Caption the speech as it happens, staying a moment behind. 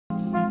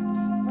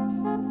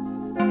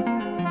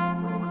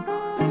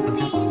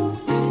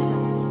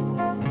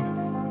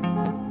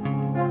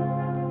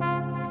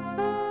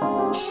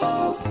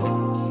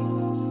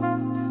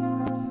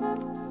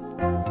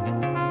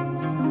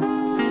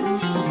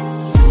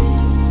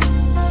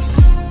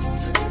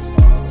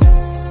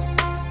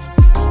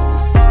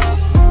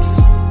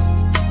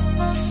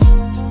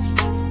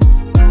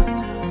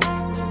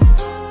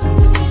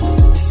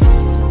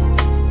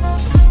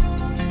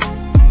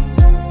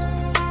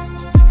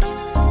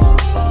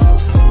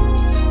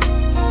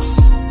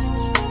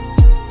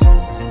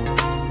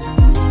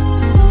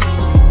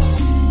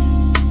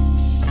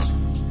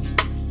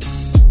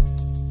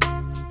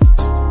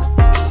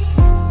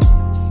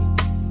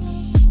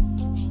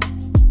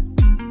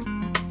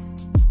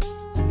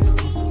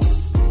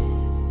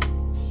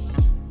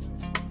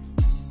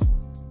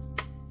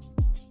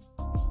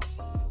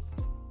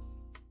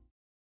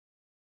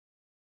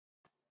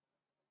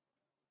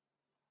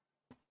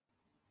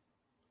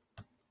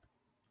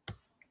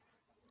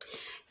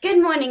Good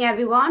morning,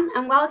 everyone,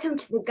 and welcome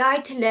to the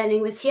Guide to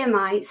Learning with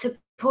CMI,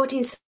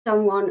 supporting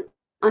someone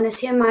on a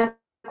CMI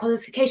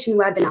qualification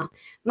webinar.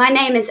 My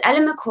name is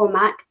Ellen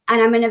McCormack,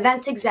 and I'm an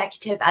events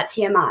executive at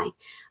CMI.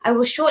 I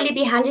will shortly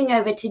be handing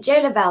over to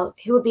Joe Lavelle,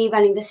 who will be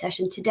running the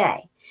session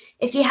today.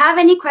 If you have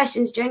any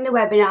questions during the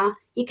webinar,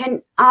 you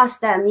can ask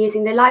them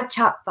using the live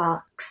chat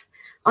box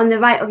on the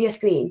right of your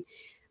screen.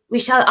 We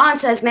shall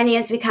answer as many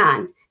as we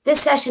can.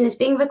 This session is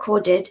being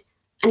recorded,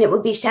 and it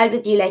will be shared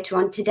with you later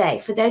on today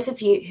for those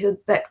of you who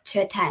booked to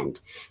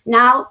attend.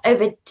 Now,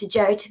 over to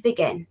Joe to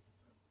begin.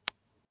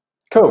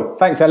 Cool,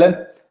 thanks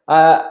Ellen.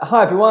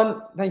 Hi everyone,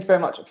 thank you very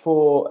much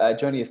for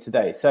joining us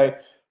today. So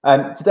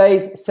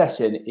today's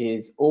session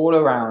is all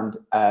around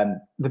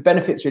the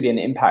benefits really and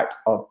the impact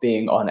of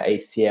being on a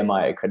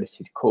CMI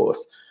accredited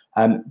course.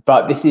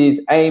 But this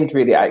is aimed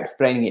really at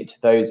explaining it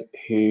to those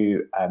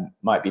who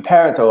might be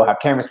parents or have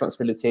caring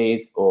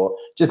responsibilities or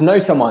just know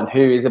someone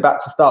who is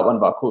about to start one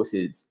of our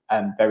courses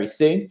very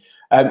soon.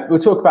 We'll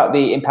talk about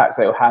the impacts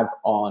they will have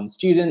on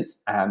students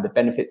and the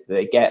benefits that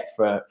they get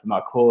from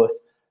our course,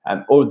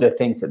 all of the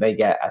things that they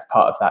get as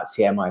part of that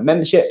CMI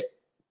membership.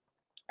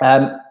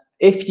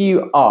 If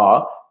you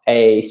are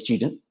a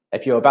student,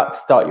 if you're about to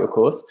start your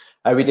course,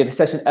 we did a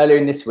session earlier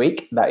in this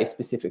week that is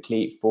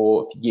specifically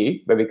for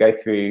you, where we go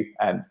through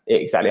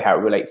exactly how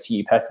it relates to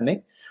you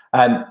personally.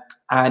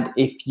 And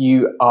if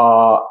you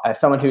are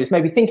someone who is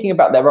maybe thinking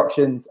about their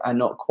options and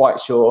not quite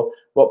sure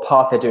what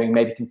path they're doing,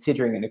 maybe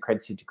considering an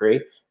accredited degree,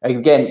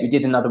 again, we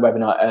did another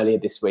webinar earlier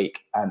this week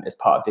as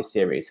part of this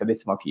series. So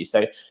this is one for you.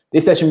 So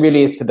this session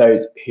really is for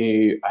those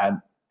who,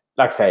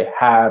 like I say,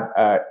 have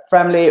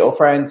family or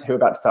friends who are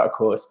about to start a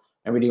course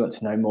and really want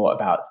to know more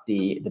about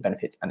the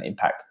benefits and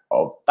impact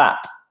of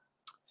that.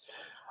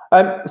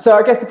 So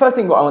I guess the first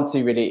thing what I want to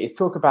do really is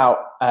talk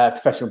about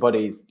professional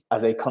bodies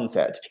as a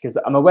concept, because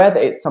I'm aware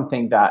that it's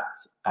something that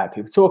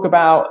people talk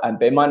about,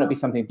 but it might not be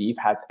something that you've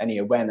had any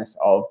awareness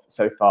of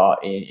so far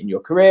in your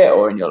career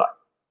or in your life.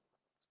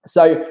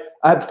 So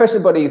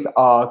professional bodies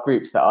are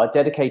groups that are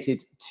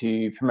dedicated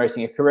to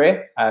promoting a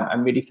career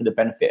and really for the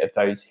benefit of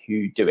those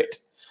who do it.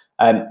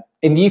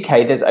 In the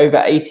UK, there's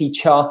over 80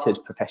 chartered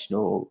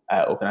professional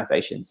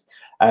organisations,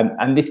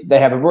 and they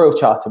have a royal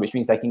charter, which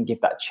means they can give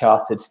that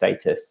chartered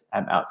status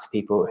out to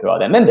people who are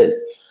their members.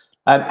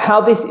 How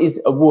this is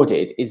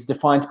awarded is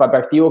defined by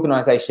both the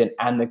organisation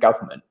and the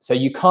government, so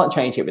you can't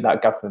change it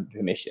without government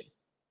permission.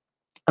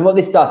 And what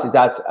this does is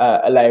adds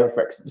a layer of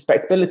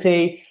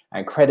respectability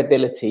and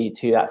credibility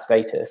to that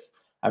status,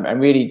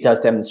 and really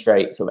does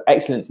demonstrate sort of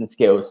excellence and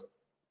skills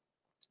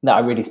that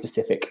are really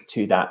specific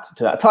to that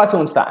title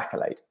and to that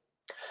accolade.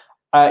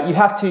 You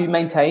have to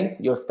maintain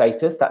your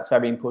status. That's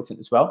very important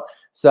as well.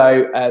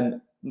 So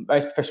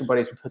most professional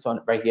bodies will put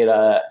on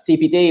regular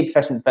CPD,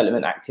 professional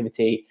development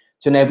activity,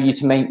 to enable you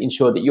to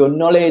ensure that your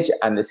knowledge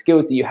and the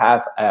skills that you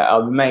have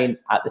remain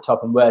at the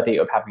top and worthy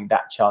of having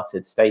that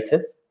chartered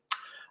status.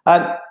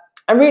 And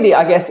really,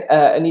 I guess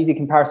an easy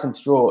comparison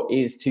to draw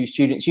is to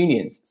students'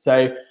 unions.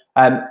 So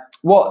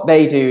what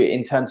they do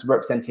in terms of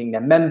representing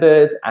their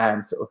members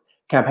and sort of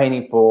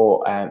campaigning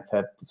for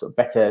sort of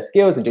better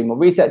skills and doing more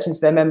research into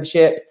their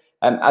membership,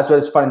 as well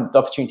as finding the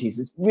opportunities,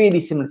 is really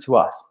similar to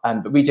us,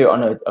 but we do it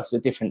on a sort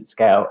of different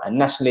scale and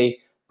nationally.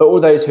 But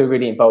all those who are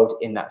really involved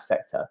in that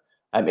sector,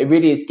 it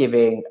really is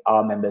giving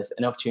our members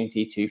an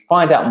opportunity to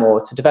find out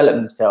more, to develop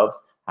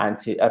themselves, and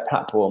to a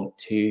platform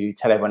to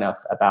tell everyone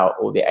else about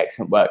all the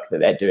excellent work that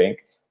they're doing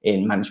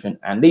in management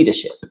and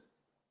leadership.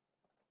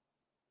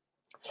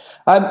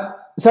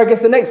 So I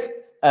guess the next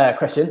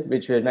question,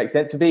 which would make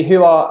sense, would be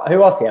who are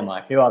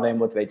CMI? Who are they and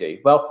what do they do?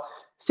 Well,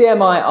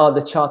 CMI are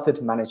the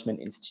Chartered Management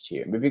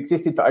Institute, and we've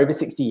existed for over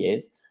 60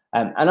 years,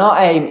 and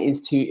our aim is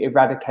to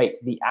eradicate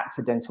the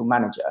accidental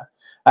manager.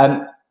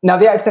 Now,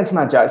 the accidental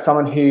manager is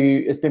someone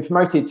who has been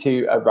promoted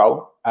to a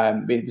role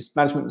with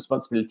management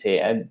responsibility,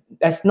 and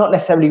that's not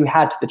necessarily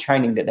had the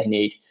training that they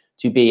need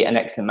to be an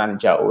excellent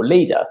manager or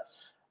leader.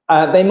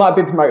 They might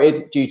be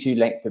promoted due to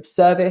length of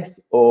service,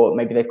 or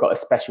maybe they've got a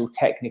special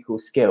technical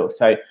skill.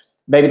 So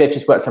maybe they've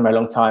just worked somewhere a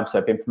long time, so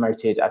have been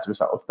promoted as a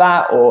result of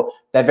that, or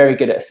they're very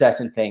good at a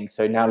certain thing,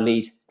 so now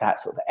lead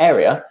that sort of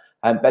area.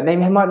 But they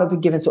might not be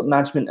given sort of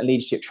management and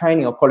leadership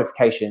training or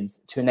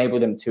qualifications to enable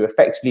them to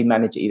effectively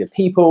manage either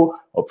people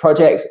or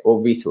projects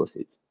or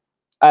resources.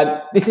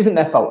 This isn't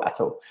their fault at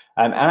all.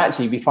 And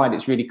actually, we find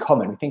it's really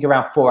common. We think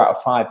around 4 out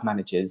of 5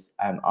 managers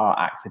are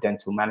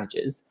accidental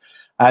managers.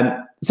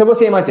 So what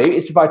CMI do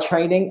is provide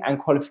training and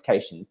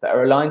qualifications that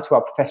are aligned to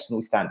our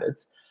professional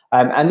standards.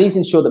 And these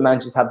ensure that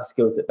managers have the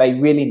skills that they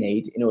really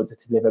need in order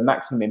to deliver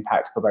maximum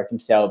impact for both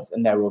themselves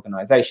and their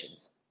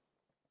organisations.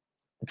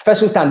 The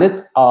professional standards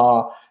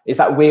is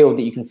that wheel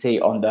that you can see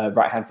on the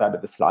right-hand side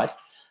of the slide.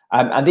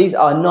 And these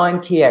are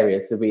 9 key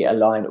areas that we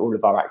align all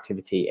of our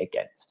activity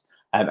against.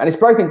 And it's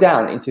broken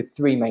down into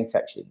 3 main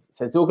sections.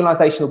 So it's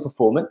organisational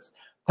performance,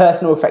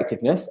 personal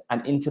effectiveness,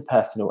 and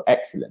interpersonal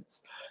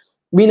excellence.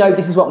 We know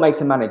this is what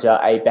makes a manager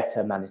a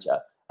better manager.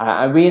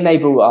 And we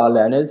enable our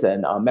learners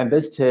and our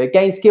members to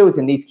gain skills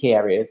in these key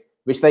areas,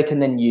 which they can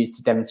then use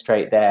to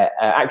demonstrate their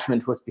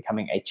acumen towards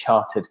becoming a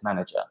chartered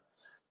manager.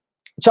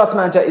 Chartered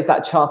Manager is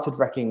that chartered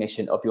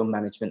recognition of your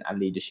management and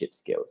leadership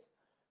skills.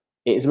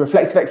 It is a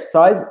reflexive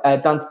exercise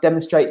done to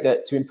demonstrate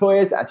that to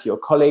employers and to your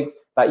colleagues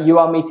that you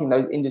are meeting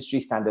those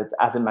industry standards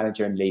as a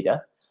manager and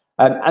leader.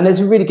 And there's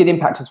a really good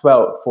impact as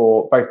well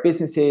for both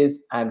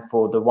businesses and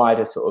for the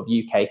wider sort of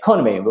UK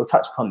economy. And we'll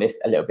touch upon this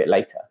a little bit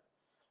later.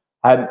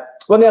 One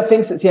of the other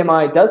things that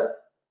CMI does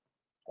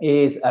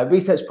is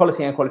research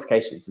policy and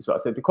qualifications as well.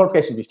 So the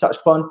qualifications we've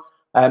touched upon,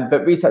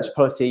 but research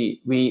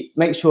policy, we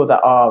make sure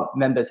that our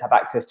members have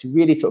access to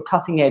really sort of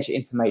cutting edge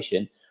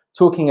information,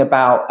 talking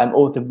about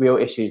all the real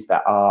issues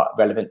that are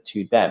relevant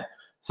to them.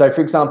 So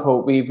for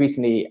example, we've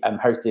recently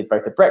hosted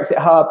both a Brexit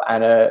hub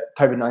and a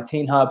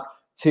COVID-19 hub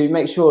to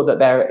make sure that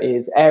there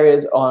is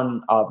areas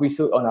on our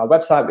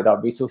website with our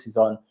resources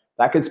on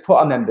that can support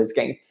our members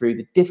getting through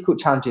the difficult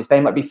challenges they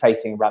might be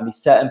facing around these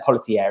certain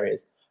policy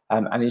areas,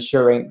 and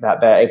ensuring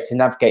that they're able to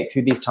navigate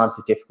through these times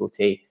of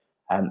difficulty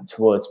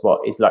towards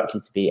what is likely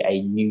to be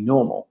a new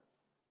normal.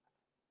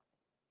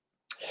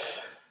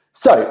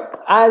 So,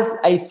 as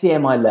a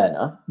CMI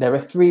learner, there are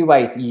 3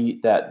 ways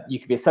that you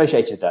could be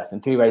associated with us,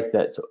 and 3 ways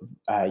that sort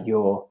of,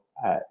 your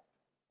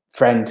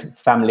friend,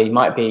 family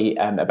might be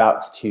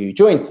about to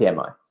join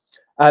CMI.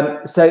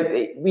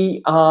 So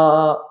we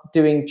are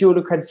doing dual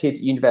accredited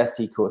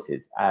university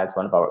courses as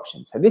one of our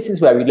options. So this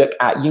is where we look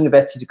at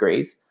university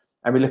degrees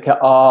and we look at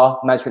our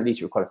management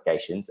leadership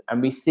qualifications,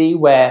 and we see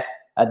where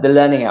the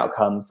learning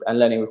outcomes and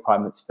learning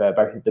requirements for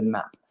both of them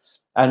map.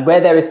 And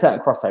where there is certain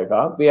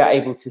crossover, we are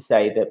able to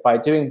say that by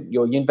doing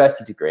your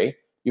university degree,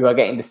 you are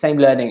getting the same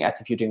learning as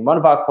if you're doing one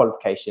of our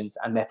qualifications,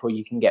 and therefore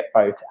you can get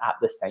both at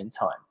the same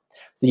time.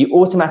 So you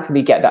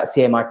automatically get that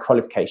CMI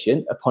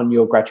qualification upon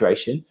your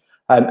graduation,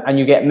 and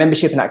you get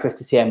membership and access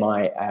to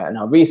CMI and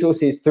our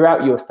resources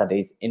throughout your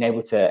studies,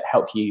 able to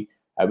help you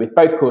with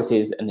both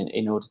courses and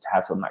in order to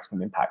have sort of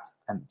maximum impact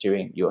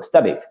during your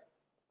studies.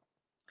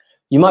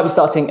 You might be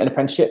starting an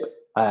apprenticeship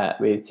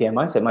with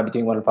CMI, so it might be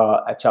doing one of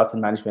our Chartered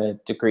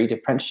Management Degree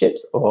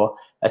apprenticeships or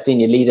a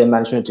Senior Leader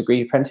Management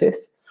Degree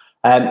apprentice,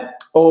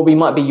 or we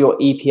might be your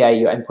EPA,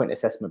 your Endpoint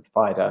Assessment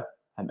Provider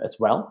as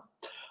well.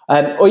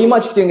 Or you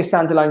might be doing a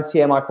standalone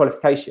CMI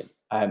qualification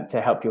to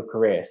help your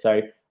career.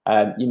 So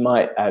you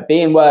might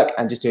be in work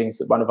and just doing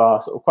one of our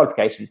sort of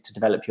qualifications to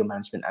develop your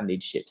management and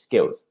leadership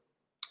skills.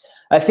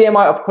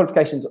 CMI offers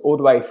qualifications all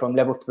the way from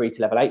level 3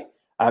 to level 8,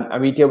 and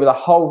we deal with a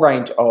whole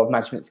range of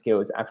management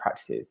skills and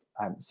practices.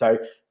 So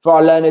for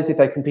our learners, if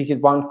they've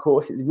completed one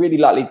course, it's really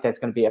likely there's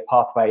going to be a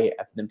pathway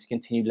for them to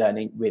continue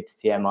learning with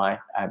CMI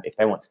if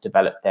they want to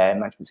develop their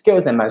management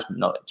skills, their management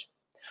knowledge.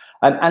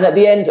 And at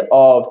the end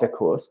of the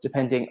course,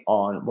 depending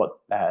on what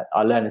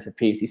our learners have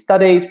previously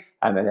studied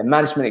and their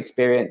management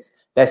experience,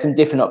 there's some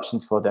different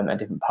options for them and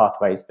different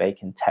pathways they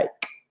can take.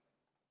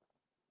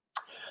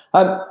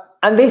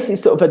 And this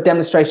is sort of a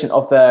demonstration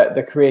of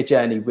the career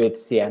journey with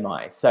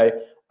CMI. So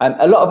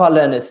a lot of our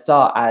learners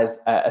start as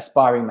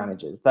aspiring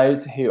managers,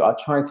 those who are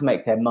trying to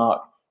make their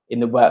mark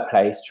in the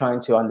workplace, trying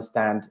to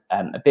understand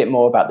a bit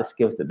more about the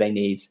skills that they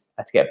need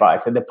to get by.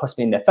 So they're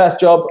possibly in their first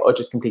job or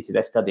just completed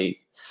their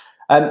studies.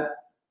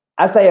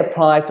 As they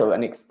apply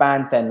and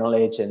expand their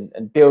knowledge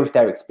and build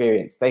their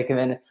experience, they can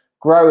then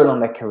grow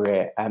along their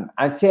career. And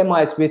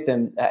CMI is with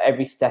them at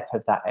every step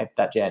of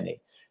that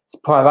journey. It's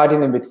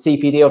providing them with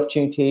CPD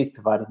opportunities,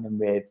 providing them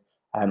with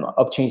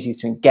opportunities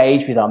to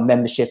engage with our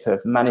membership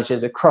of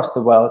managers across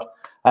the world,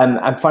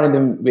 and finding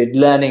them with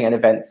learning and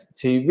events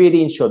to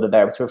really ensure that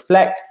they're able to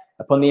reflect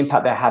upon the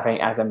impact they're having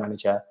as a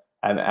manager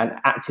and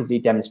actively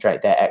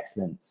demonstrate their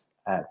excellence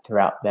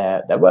throughout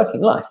their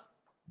working life.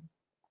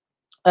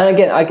 And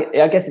again, I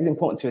guess it's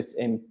important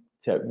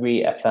to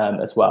reaffirm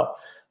as well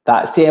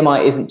that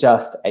CMI isn't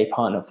just a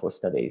partner for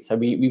studies. So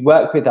we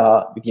work with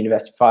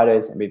university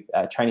providers and with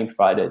training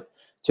providers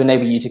to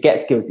enable you to get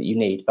skills that you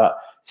need. But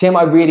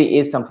CMI really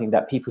is something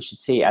that people should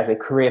see as a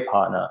career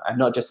partner and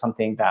not just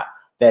something that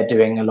they're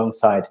doing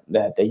alongside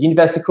their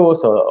university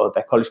course or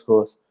their college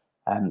course.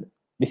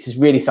 This is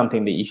really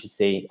something that you should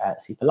see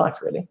for life,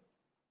 really.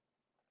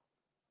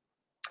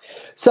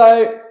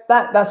 So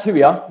that's who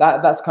we are.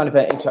 That's kind of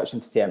an introduction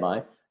to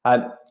CMI.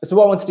 So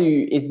what I want to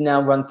do is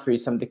now run through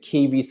some of the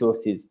key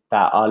resources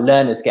that our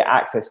learners get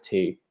access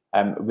to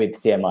with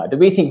CMI that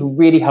we think are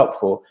really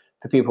helpful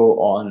for people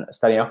on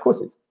studying our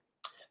courses.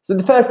 So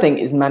the first thing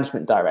is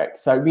Management Direct.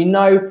 So we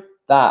know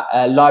that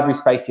library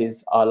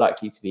spaces are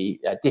likely to be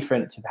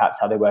different to perhaps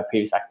how they were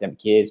previous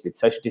academic years, with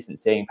social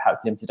distancing,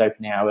 perhaps limited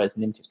opening hours,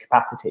 limited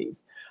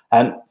capacities.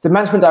 So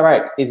Management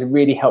Direct is a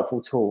really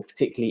helpful tool,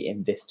 particularly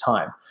in this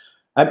time.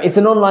 It's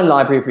an online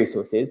library of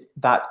resources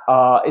that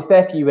is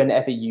there for you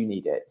whenever you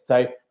need it.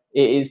 So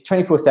it is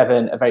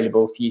 24/7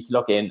 available for you to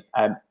log in,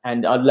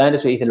 and our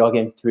learners will either log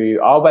in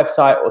through our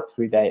website or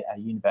through their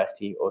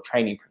university or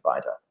training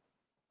provider.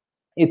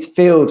 It's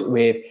filled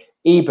with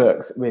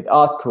ebooks, with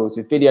articles,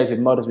 with videos, with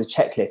models, with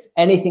checklists.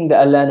 Anything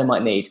that a learner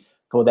might need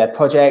for their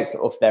projects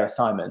or for their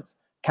assignments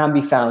can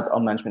be found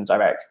on Management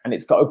Direct. And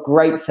it's got a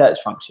great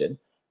search function,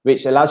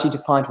 which allows you to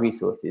find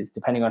resources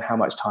depending on how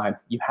much time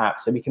you have.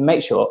 So we can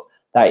make sure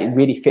that it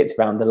really fits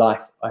around the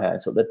life,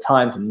 the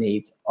times and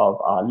needs of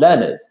our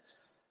learners.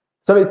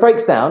 So it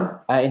breaks down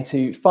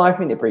into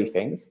 5-minute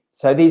briefings.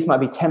 So these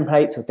might be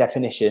templates or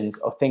definitions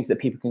of things that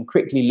people can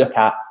quickly look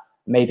at,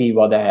 maybe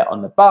while they're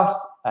on the bus,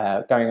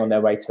 going on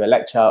their way to a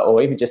lecture,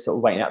 or even just sort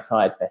of waiting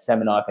outside their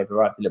seminar if they've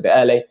arrived a little bit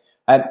early,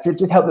 to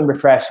just help them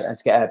refresh and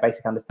to get a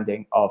basic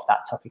understanding of that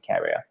topic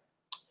area.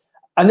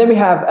 And then we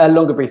have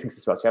longer briefings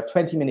as well. So we have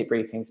 20-minute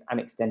briefings and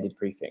extended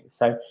briefings.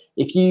 So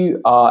if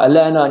you are a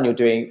learner and you're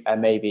doing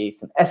maybe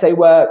some essay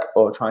work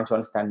or trying to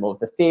understand more of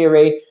the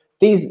theory,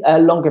 these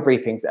longer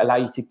briefings allow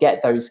you to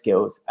get those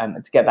skills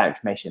and to get that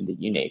information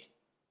that you need.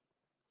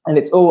 And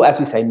it's all, as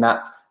we say,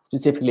 mapped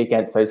specifically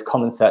against those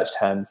common search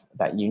terms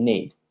that you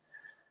need.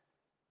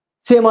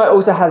 CMI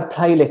also has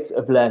playlists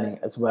of learning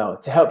as well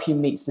to help you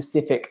meet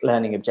specific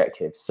learning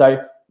objectives.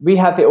 So we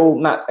have it all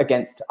mapped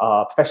against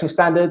our professional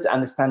standards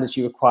and the standards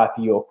you require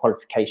for your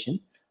qualification.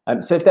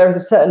 So if there is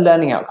a certain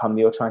learning outcome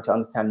that you're trying to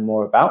understand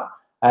more about,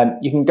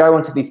 you can go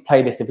onto these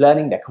playlists of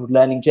learning. They're called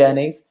learning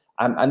journeys.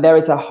 And there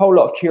is a whole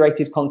lot of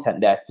curated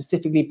content there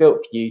specifically built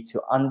for you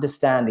to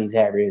understand these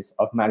areas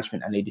of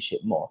management and leadership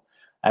more.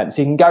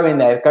 So you can go in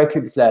there, go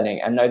through this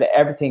learning and know that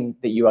everything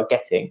that you are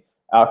getting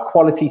are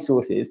quality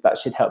sources that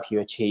should help you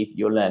achieve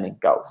your learning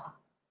goals.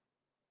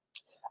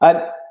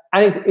 And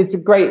it's a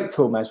great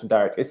tool, Management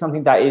Director. It's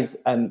something that is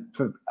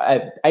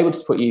able to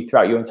support you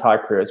throughout your entire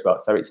career as well.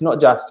 So it's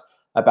not just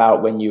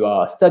about when you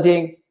are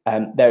studying.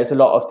 There is a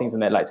lot of things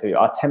in there, like so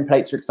our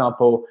templates, for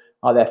example,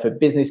 are there for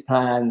business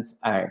plans,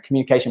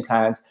 communication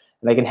plans,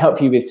 and they can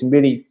help you with some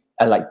really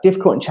like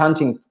difficult and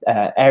challenging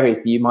areas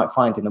that you might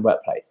find in the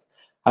workplace.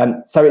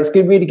 So it's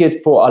really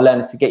good for our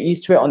learners to get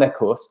used to it on their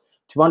course,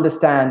 to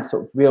understand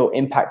sort of real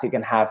impact it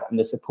can have and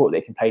the support that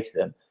it can play to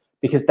them,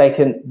 because they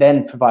can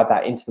then provide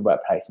that into the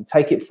workplace and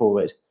take it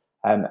forward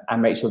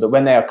and make sure that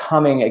when they are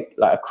coming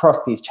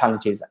across these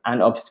challenges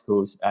and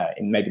obstacles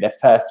in maybe their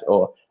first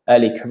or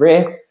early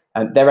career,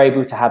 they're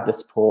able to have the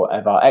support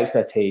of our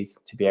expertise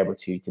to be able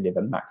to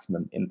deliver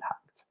maximum impact.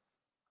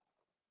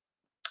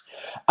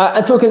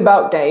 And talking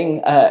about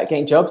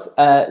getting jobs,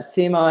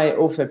 CMI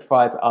also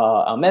provides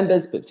our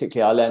members, but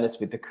particularly our learners,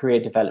 with the Career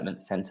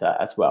Development Centre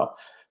as well.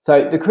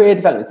 So the Career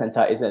Development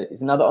Centre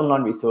is another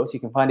online resource. You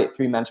can find it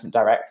through Management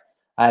Direct,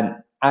 and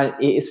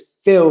it is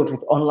filled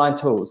with online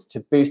tools to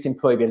boost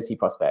employability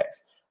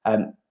prospects.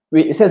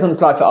 It says on the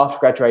slide for after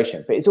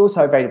graduation, but it's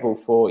also available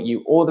for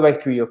you all the way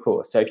through your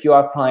course. So if you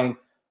are applying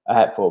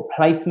for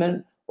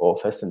placement or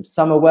for some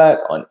summer work,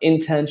 on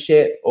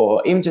internship,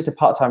 or even just a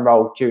part-time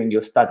role during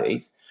your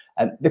studies,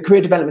 the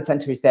Career Development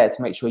Centre is there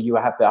to make sure you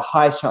have the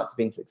highest chance of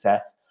being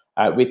success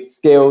with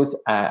skills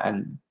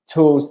and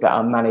tools that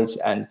are managed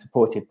and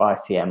supported by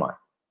CMI.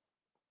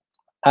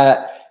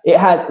 It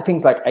has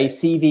things like a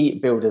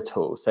CV builder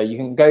tool. So you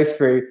can go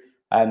through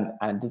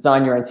and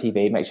design your own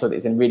CV, make sure that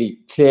it's in really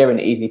clear and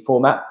easy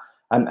format.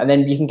 And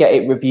then you can get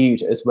it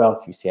reviewed as well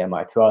through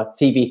CMI, through our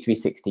CV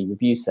 360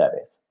 review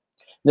service.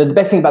 Now, the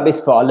best thing about this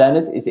for our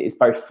learners is it's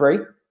both free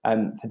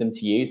for them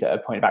to use at a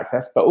point of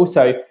access, but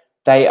also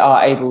they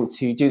are able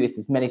to do this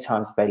as many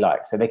times as they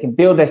like. So they can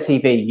build their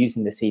CV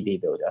using the CV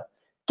builder,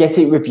 get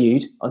it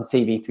reviewed on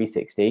CV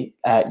 360.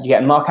 You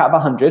get a mark out of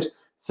 100,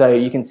 so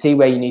you can see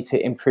where you need to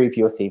improve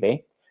your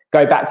CV.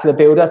 Go back to the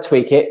builder,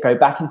 tweak it, go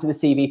back into the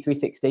CV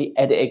 360,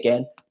 edit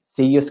again,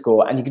 see your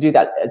score, and you can do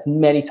that as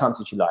many times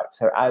as you like.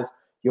 So as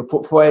your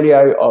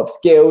portfolio of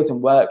skills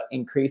and work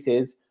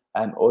increases,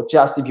 or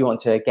just if you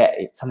want to get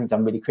something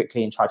done really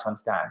quickly and try to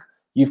understand,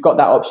 you've got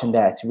that option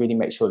there to really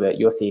make sure that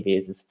your CV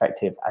is as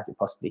effective as it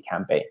possibly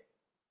can be.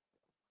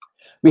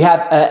 We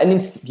have an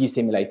interview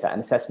simulator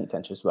and assessment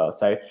center as well.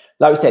 So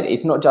like we said,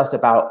 it's not just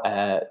about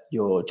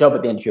your job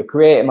at the end of your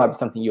career. It might be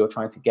something you're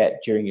trying to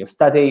get during your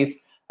studies.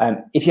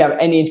 If you have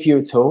any interview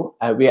at all,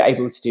 we are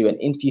able to do an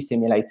interview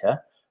simulator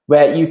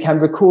where you can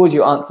record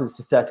your answers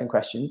to certain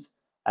questions.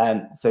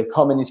 So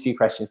common interview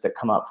questions that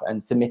come up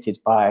and submitted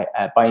by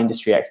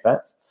industry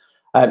experts.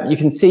 You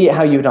can see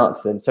how you would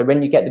answer them. So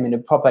when you get them in a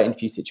proper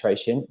interview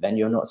situation, then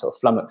you're not sort of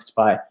flummoxed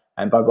by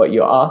what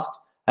you're asked.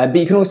 But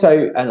you can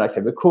also, like I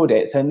said, record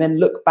it. So and then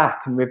look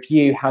back and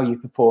review how you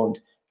performed.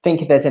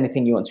 Think if there's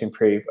anything you want to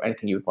improve or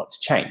anything you would want to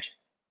change.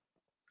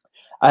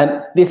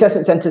 The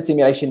assessment center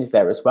simulation is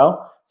there as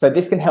well. So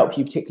this can help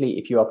you, particularly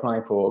if you're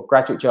applying for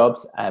graduate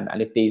jobs and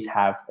if these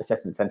have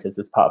assessment centers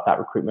as part of that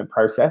recruitment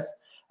process.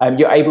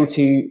 You're able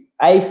to,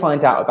 A,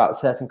 find out about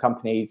certain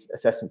companies'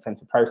 assessment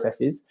center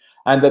processes,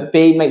 but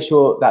B, make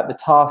sure that the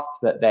tasks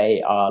that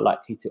they are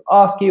likely to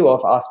ask you or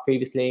have asked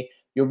previously,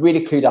 you're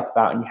really clued up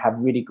about and you have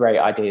really great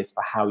ideas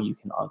for how you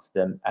can answer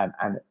them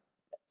and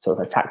sort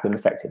of attack them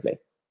effectively.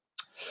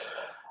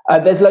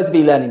 There's loads of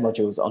e-learning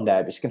modules on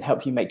there which can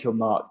help you make your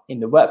mark in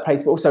the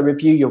workplace, but also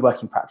review your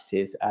working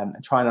practices and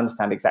try and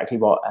understand exactly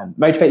what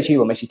motivates you,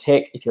 what makes you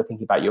tick if you're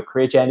thinking about your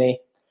career journey.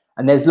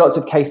 And there's lots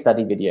of case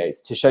study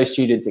videos to show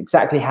students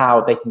exactly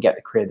how they can get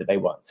the career that they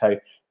want. So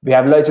we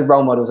have loads of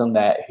role models on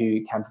there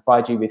who can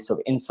provide you with sort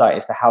of insight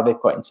as to how they've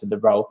got into the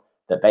role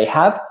that they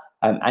have.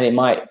 And it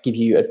might give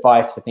you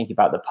advice for thinking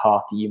about the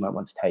path that you might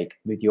want to take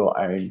with your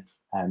own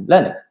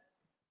learning.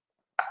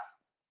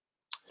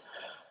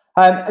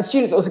 And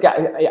students also get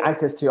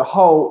access to a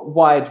whole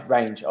wide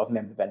range of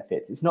member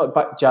benefits. It's not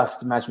but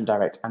just Management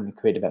Direct and the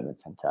Career Development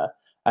Centre.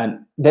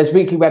 There's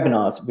weekly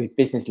webinars with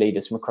business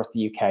leaders from across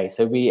the UK.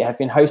 So we have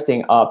been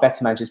hosting our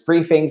Better Managers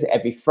briefings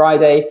every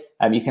Friday.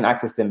 You can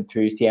access them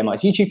through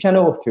CMI's YouTube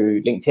channel or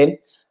through LinkedIn,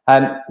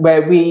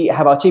 where we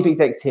have our chief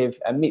executive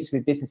meets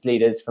with business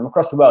leaders from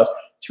across the world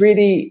to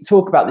really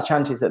talk about the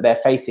challenges that they're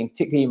facing,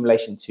 particularly in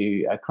relation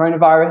to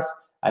coronavirus,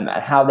 and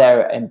how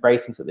they're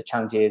embracing sort of the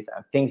challenges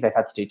and things they've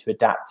had to do to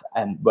adapt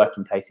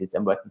working places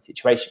and working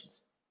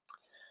situations.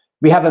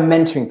 We have a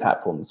mentoring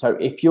platform. So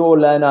if your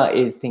learner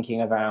is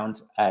thinking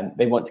around,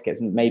 they want to get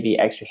some maybe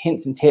extra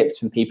hints and tips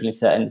from people in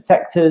certain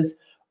sectors,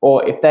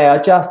 or if they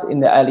are just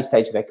in the early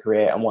stage of their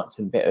career and want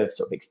some bit of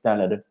sort of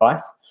external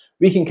advice,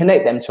 we can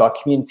connect them to our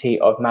community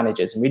of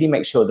managers and really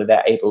make sure that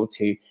they're able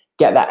to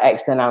get that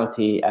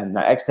externality and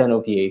that external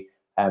view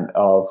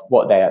of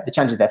what the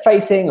challenges they're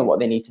facing and what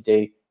they need to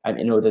do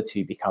in order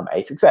to become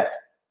a success.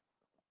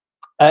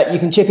 You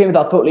can chip in with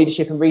our thought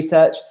leadership and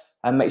research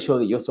and make sure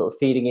that you're sort of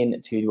feeding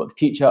into what the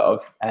future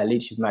of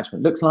leadership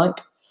management looks like.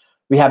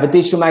 We have a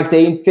digital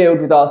magazine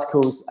filled with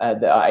articles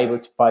that are able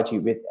to provide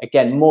you with,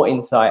 again, more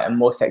insight and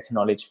more sector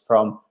knowledge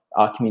from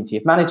our community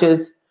of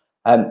managers.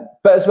 But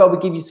as well, we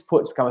give you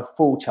support to become a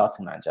full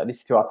charter manager. This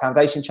is through our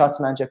foundation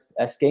charter manager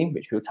scheme,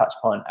 which we'll touch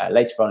upon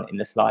later on in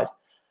the slide.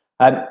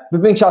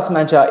 But being charter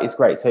manager is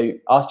great. So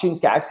our students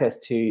get access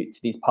to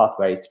these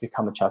pathways to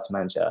become a charter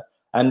manager.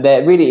 And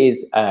there really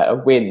is a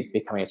win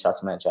becoming a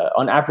charter manager.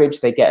 On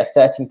average, they get a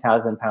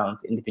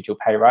 £13,000 individual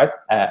pay rise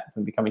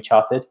from becoming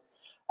chartered.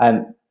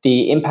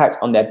 The impact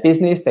on their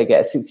business, they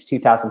get a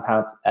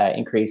 £62,000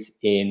 increase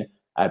in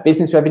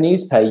business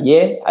revenues per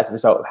year as a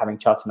result of having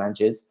charter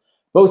managers.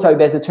 But also,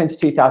 there's a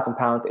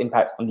 £22,000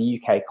 impact on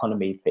the UK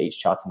economy for each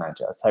charter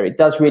manager. So it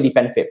does really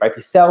benefit both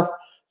yourself,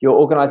 your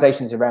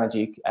organisations around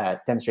you,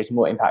 demonstrating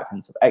more impact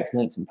on sort of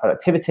excellence and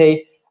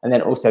productivity, and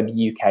then also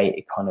the UK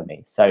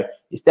economy. So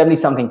it's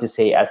definitely something to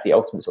see as the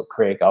ultimate sort of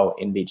career goal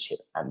in leadership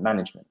and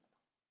management.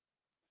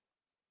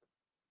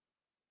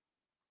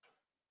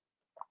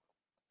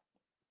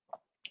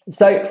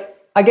 So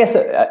I guess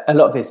a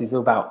lot of this is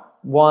all about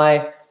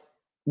why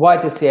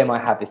does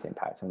CMI have this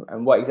impact,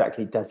 and what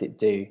exactly does it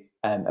do,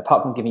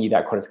 apart from giving you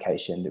that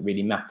qualification that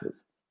really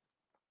matters.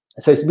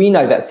 So we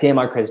know that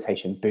CMI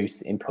accreditation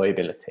boosts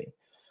employability.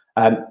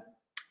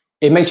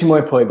 It makes you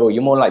more employable.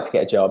 You're more likely to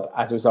get a job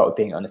as a result of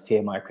being on a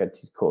CMI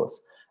accredited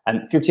course.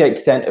 And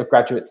 58% of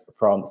graduates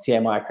from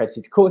CMI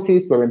accredited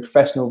courses were in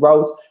professional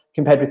roles,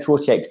 compared with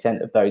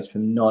 48% of those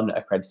from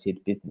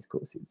non-accredited business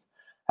courses.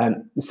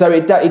 So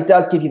it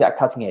does give you that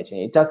cutting edge, and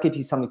it does give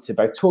you something to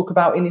both talk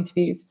about in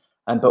interviews,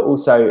 but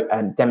also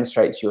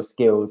demonstrates your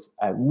skills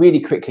really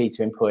quickly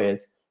to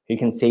employers who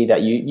can see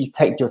that you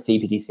take your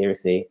CPD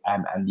seriously,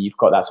 and you've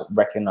got that sort of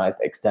recognised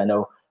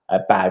external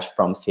badge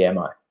from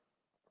CMI.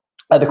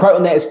 The quote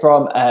on there is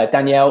from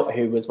Danielle,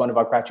 who was one of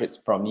our graduates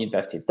from the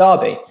University of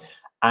Derby,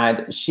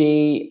 and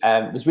she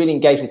was really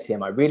engaged with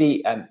CMI,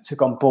 really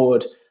took on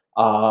board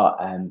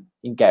our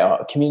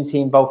community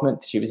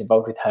involvement. She was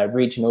involved with her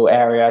regional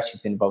area.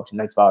 She's been involved in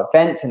loads of our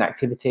events and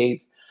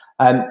activities.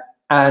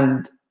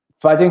 And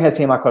by doing her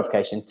CMI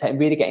qualification,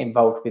 really get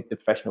involved with the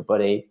professional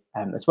body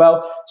as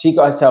well, she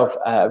got herself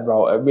a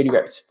role at a really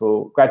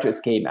reputable graduate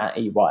scheme at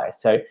EY.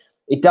 So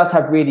it does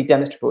have really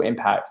demonstrable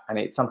impact, and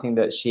it's something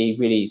that she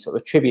really sort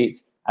of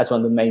attributes as one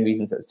of the main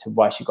reasons as to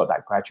why she got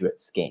that graduate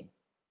scheme.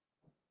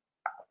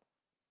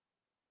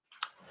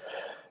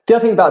 The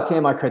other thing about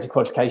CMI accredited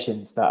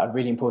qualifications that are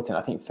really important,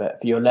 I think, for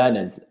your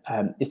learners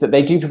is that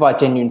they do provide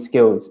genuine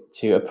skills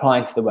to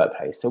applying to the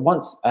workplace. So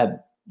once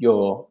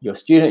your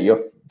student,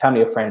 your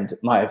family or friend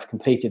might have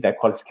completed their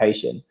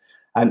qualification,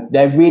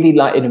 they're really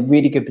in a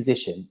really good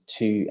position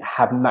to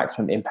have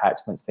maximum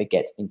impact once they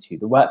get into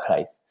the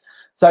workplace.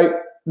 So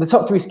the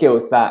top 3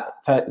 skills that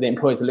the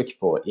employers are looking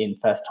for in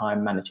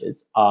first-time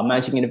managers are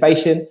managing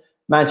innovation,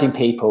 managing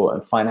people,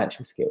 and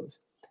financial skills.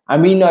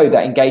 And we know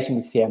that engaging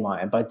with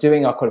CMI, and by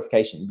doing our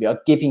qualification, we are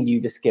giving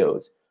you the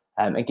skills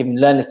and giving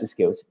learners the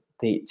skills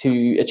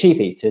to achieve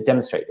these, to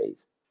demonstrate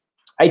these.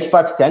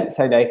 85%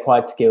 say they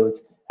acquired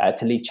skills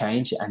to lead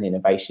change and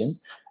innovation.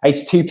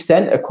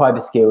 82% acquire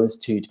the skills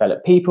to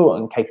develop people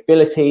and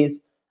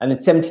capabilities. And then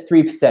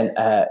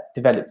 73%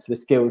 developed the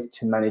skills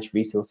to manage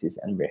resources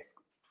and risk.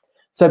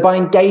 So by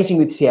engaging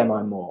with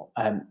CMI more,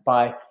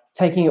 by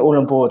taking it all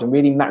on board and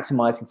really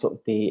maximizing sort of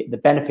the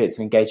benefits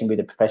of engaging with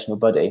a professional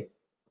body,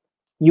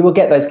 you will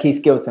get those key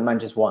skills that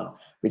managers want,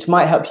 which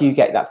might help you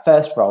get that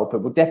first role,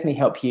 but will definitely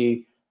help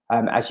you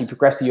as you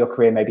progress through your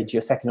career, maybe to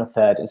your second or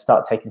third, and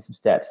start taking some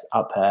steps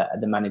up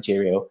the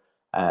managerial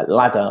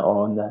ladder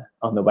or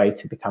on the way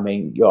to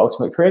becoming your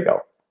ultimate career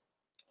goal.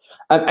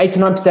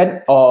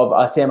 89% of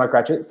our CMI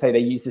graduates say they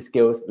use the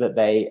skills that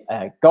they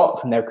got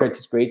from their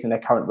accredited degrees in their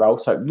current role,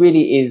 so it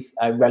really is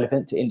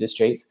relevant to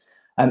industries.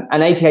 And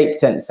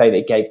 88% say that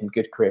it gave them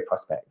good career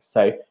prospects.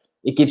 So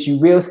it gives you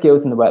real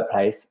skills in the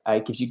workplace,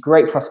 it gives you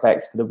great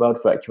prospects for the world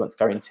of work you want to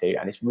go into,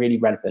 and it's really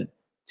relevant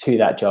to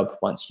that job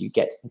once you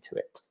get into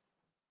it.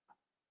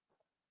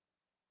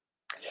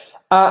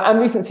 And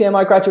recent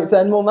CMI graduates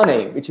earn more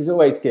money, which is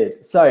always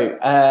good. So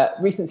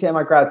recent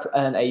CMI grads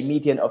earn a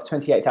median of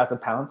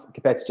 £28,000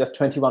 compared to just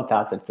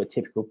 £21,000 for a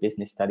typical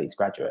business studies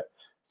graduate.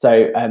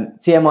 So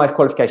CMI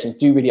qualifications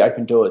do really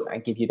open doors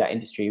and give you that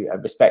industry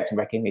respect and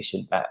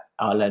recognition that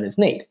our learners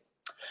need.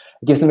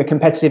 It gives them a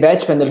competitive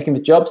edge when they're looking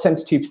for jobs.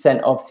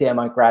 72% of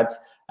CMI grads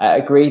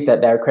agreed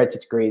that their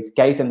accredited degrees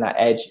gave them that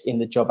edge in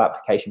the job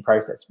application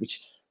process,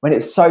 which when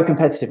it's so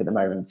competitive at the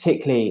moment,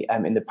 particularly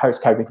in the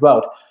post-COVID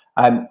world,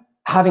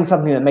 having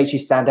something that makes you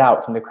stand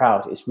out from the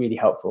crowd is really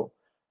helpful.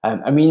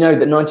 And we know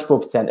that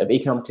 94% of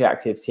economically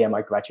active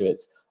CMI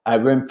graduates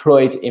were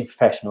employed in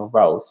professional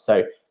roles.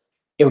 So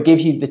it will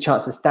give you the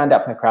chance to stand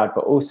out from the crowd,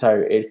 but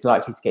also it's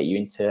likely to get you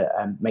into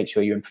make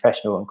sure you're in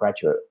professional and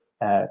graduate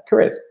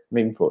careers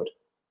moving forward.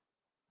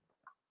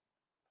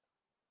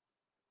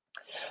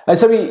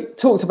 So we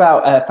talked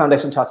about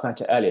Foundation Charter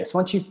Manager earlier. So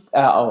once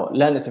our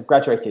learners have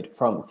graduated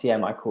from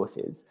CMI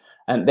courses,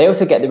 they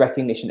also get the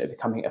recognition of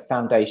becoming a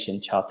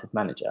Foundation Chartered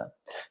Manager.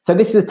 So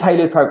this is a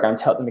tailored program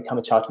to help them become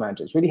a Charter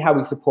Manager. It's really how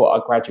we support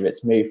our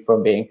graduates move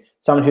from being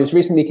someone who's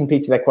recently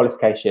completed their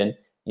qualification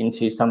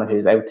into someone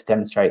who's able to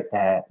demonstrate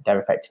their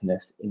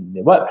effectiveness in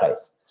the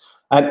workplace.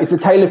 It's a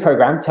tailored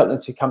program to help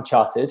them to become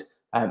chartered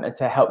and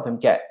to help them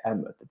get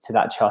to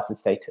that chartered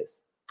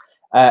status.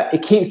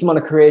 It keeps them on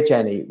a career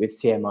journey with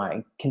CMI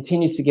and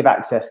continues to give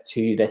access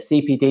to their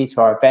CPDs,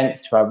 to our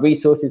events, to our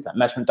resources like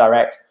Management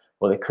Direct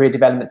or the Career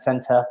Development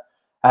Centre.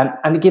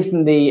 And it gives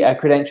them the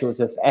credentials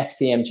of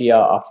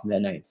FCMGR after their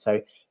name. So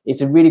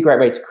it's a really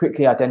great way to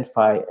quickly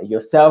identify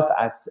yourself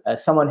as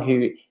someone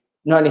who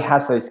not only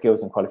has those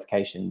skills and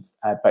qualifications,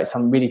 but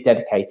someone really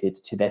dedicated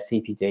to their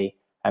CPD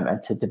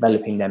and to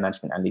developing their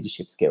management and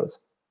leadership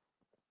skills.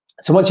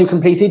 So once you've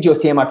completed your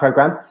CMI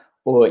program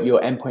or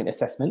your endpoint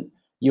assessment,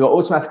 you are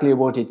automatically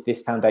awarded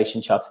this Foundation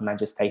Charter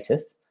Manager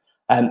status.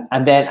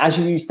 And then as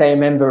you stay a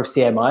member of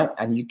CMI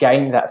and you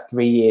gain that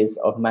 3 years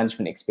of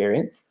management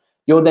experience,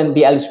 you'll then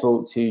be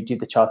eligible to do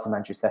the Charter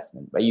Manager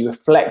Assessment, where you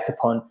reflect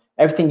upon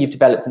everything you've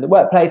developed in the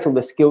workplace, all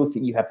the skills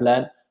that you have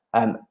learned,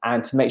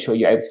 and to make sure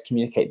you're able to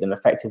communicate them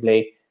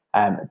effectively,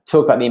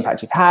 talk about the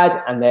impact you've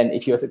had, and then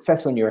if you're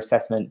successful in your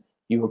assessment,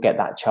 you will get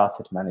that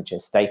Chartered Manager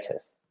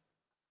status.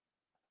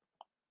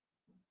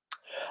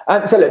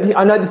 So look,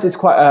 I know this is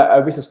quite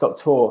a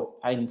whistle-stop tour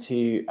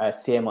into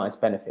CMI's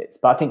benefits,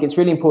 but I think it's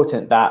really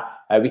important that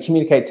we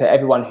communicate to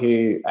everyone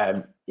who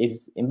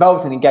is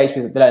involved and engaged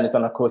with the learners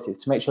on our courses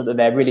to make sure that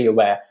they're really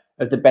aware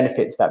of the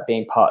benefits that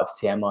being part of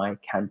CMI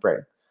can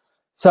bring.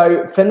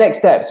 So for next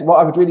steps, what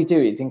I would really do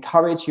is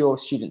encourage your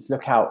students to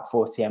look out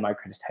for CMI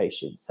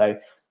accreditation. So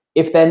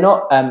if they're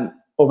not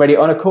already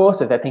on a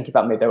course, or if they're thinking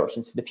about maybe their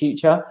options for the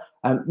future,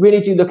 really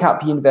do look out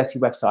for university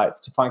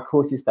websites to find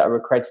courses that are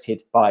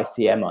accredited by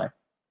CMI.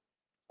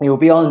 You'll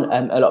be on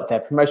a lot of their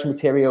promotion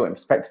material in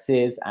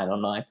prospectuses and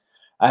online.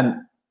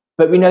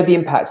 But we know the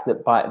impact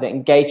that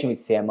engaging with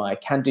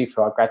CMI can do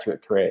for our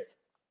graduate careers.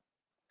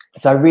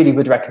 So I really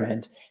would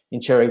recommend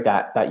ensuring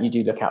that you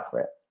do look out for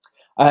it.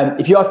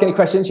 If you ask any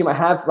questions you might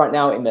have right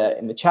now in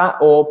the chat,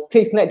 or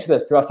please connect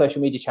with us through our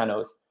social media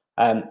channels.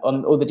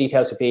 All the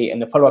details will be in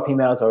the follow-up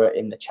emails or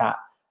in the chat,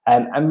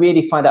 and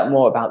really find out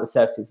more about the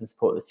services and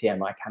support that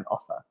CMI can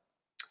offer.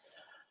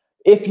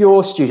 If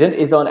your student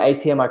is on a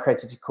CMI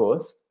accredited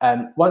course,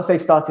 once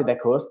they've started their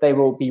course, they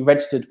will be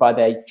registered by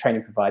their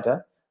training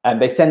provider.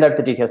 They send over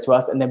the details to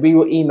us, and then we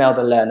will email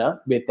the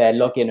learner with their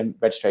login and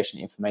registration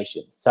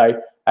information.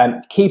 So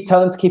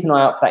tell them to keep an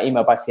eye out for that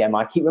email by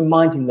CMI. Keep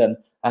reminding them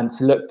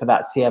to look for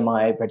that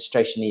CMI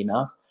registration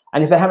emails.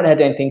 And if they haven't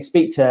heard anything,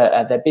 speak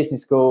to their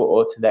business school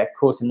or to their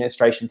course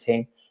administration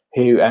team,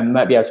 who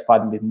might be able to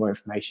provide them with more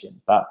information.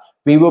 But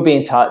we will be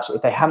in touch.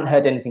 If they haven't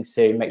heard anything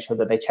soon, make sure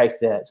that they chase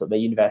their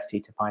university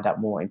to find out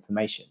more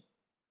information.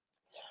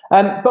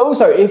 But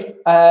also, if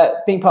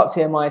being part of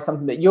CMI is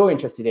something that you're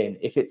interested in,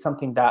 if it's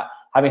something that,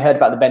 having heard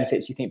about the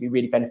benefits, you think would be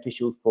really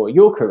beneficial for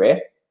your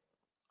career,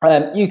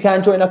 you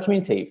can join our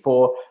community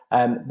for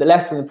the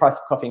less than the price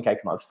of coffee and cake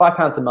a month,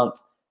 £5 a month.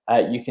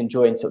 You can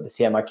join the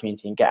CMI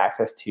community and get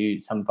access to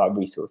some of our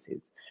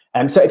resources.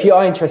 So if you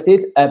are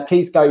interested,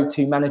 please go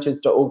to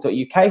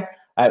managers.org.uk.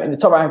 In the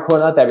top right-hand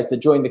corner, there is the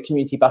Join the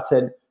Community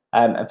button,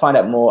 and find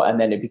out more, and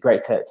then it'd be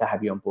great to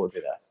have you on board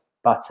with us.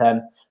 But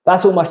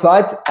that's all my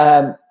slides,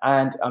 and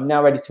I'm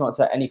now ready to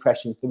answer any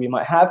questions that we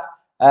might have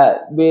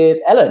with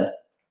Ellen.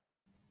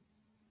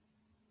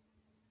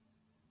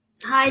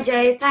 Hi,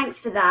 Joe. Thanks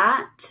for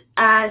that.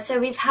 So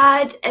we've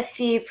had a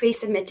few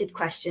pre-submitted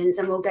questions,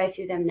 and we'll go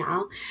through them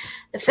now.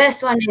 The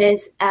first one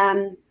is,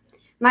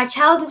 my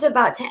child is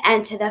about to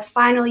enter their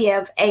final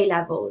year of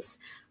A-levels.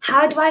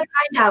 How do I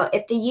find out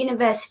if the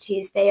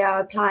universities they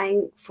are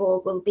applying for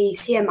will be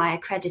CMI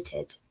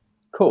accredited?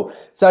 Cool.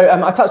 So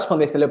I touched upon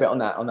this a little bit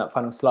on that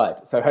final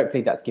slide. So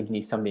hopefully that's given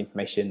you some of the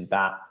information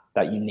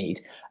that you need.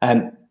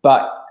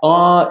 But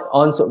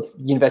on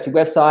university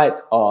websites,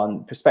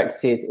 on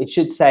prospectuses, it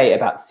should say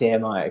about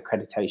CMI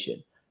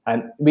accreditation.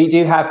 We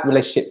do have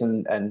relationships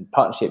and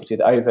partnerships with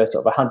over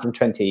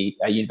 120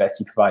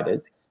 university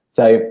providers.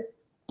 So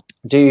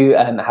do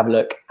have a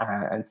look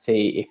and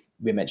see if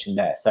we mentioned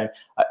there. So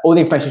all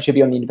the information should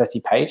be on the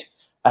university page.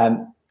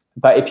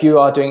 But if you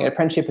are doing an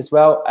apprenticeship as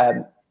well,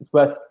 it's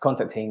worth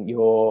contacting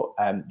your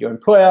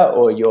employer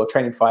or your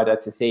training provider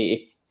to see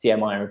if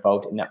CMI are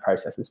involved in that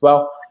process as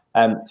well,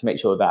 to make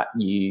sure that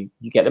you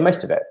get the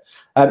most of it.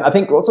 I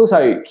think what's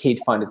also key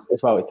to find as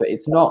well is that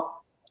it's not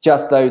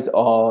just those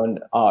on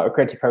our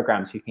accredited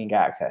programs who can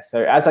get access.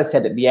 So as I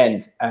said at the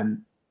end,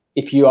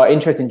 if you are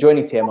interested in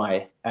joining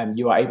CMI,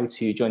 you are able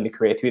to join the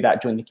career through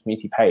that Join the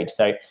Community page.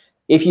 So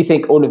if you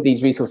think all of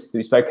these resources that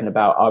we've spoken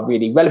about are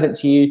really relevant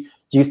to you,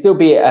 you still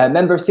be a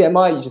member of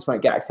CMI, you just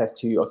won't get access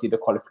to obviously the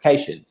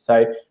qualifications.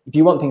 So if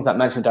you want things like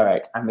Management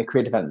Direct and the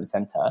Career Development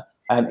Centre,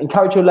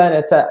 encourage your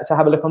learner to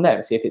have a look on there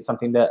and see if it's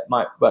something that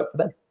might work for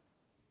them.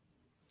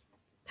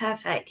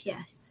 Perfect,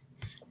 yes.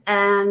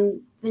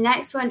 The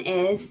next one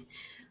is,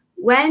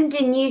 when do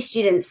new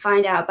students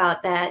find out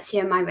about their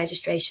CMI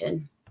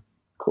registration?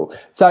 Cool.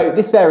 So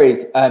this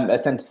varies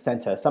centre to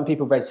centre. Some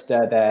people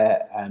register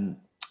their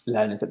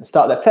learners at the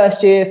start of their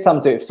first year, some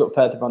do it sort of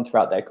further on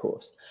throughout their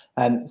course.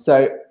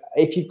 So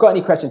if you've got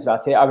any questions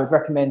about it, I would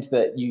recommend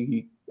that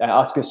you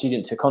ask your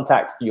student to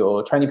contact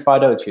your training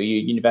provider or to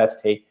your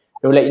university.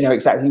 It will let you know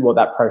exactly what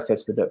that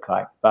process would look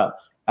like. But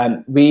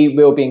we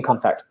will be in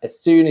contact as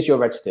soon as you're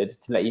registered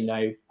to let you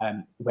know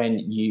when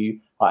you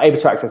are able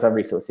to access our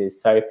resources.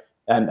 So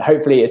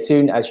hopefully as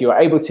soon as you are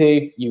able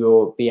to, you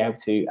will be able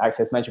to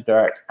access Management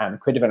Direct and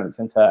Career Development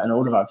Centre and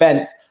all of our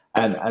events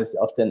as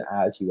often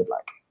as you would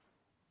like.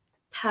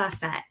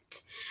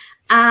 Perfect.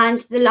 And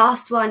the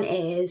last one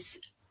is,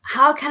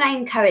 how can I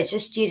encourage a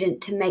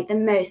student to make the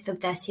most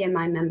of their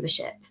CMI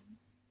membership?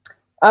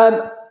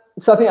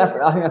 So I think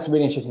that's a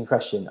really interesting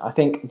question. I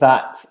think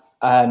that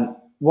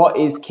what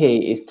is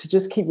key is to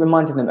just keep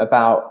reminding them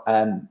about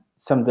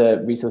some of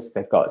the resources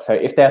they've got. So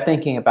if they're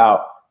thinking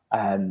about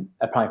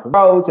applying for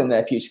roles in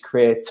their future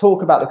career,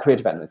 talk about the Career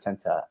Development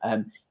Centre.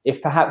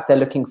 If perhaps they're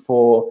looking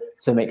for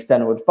some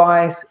external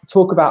advice,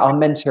 talk about our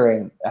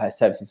mentoring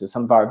services or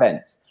some of our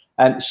events.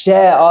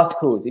 Share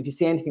articles. If you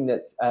see anything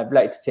that's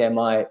related to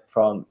CMI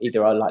from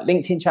either our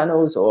LinkedIn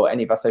channels or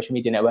any of our social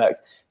media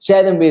networks,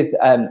 share them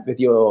with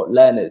your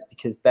learners,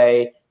 because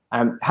they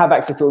have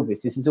access to all of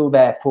this. This is all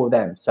there for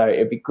them. So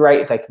it'd be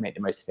great if they can make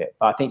the most of it.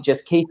 But I think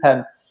just keep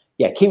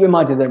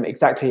reminding them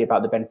exactly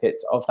about the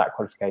benefits of that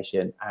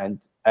qualification,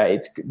 and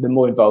it's the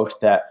more involved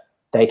that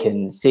they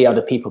can see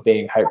other people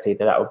being, hopefully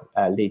that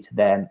will lead to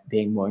them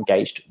being more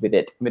engaged with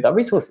it, with our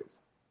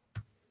resources.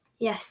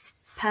 Yes.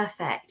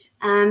 Perfect.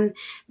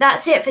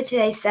 That's it for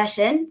today's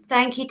session.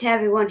 Thank you to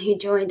everyone who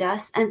joined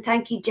us, and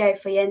thank you, Joe,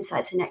 for your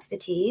insights and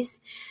expertise.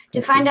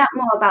 To find out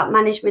more about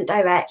Management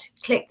Direct,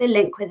 click the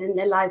link within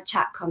the live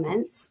chat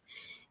comments.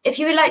 If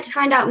you would like to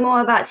find out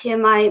more about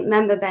CMI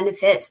member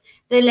benefits,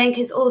 the link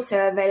is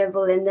also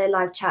available in the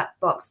live chat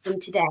box from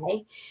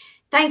today.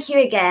 Thank you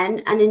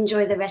again, and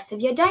enjoy the rest of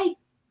your day.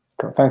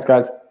 Cool. Thanks,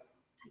 guys.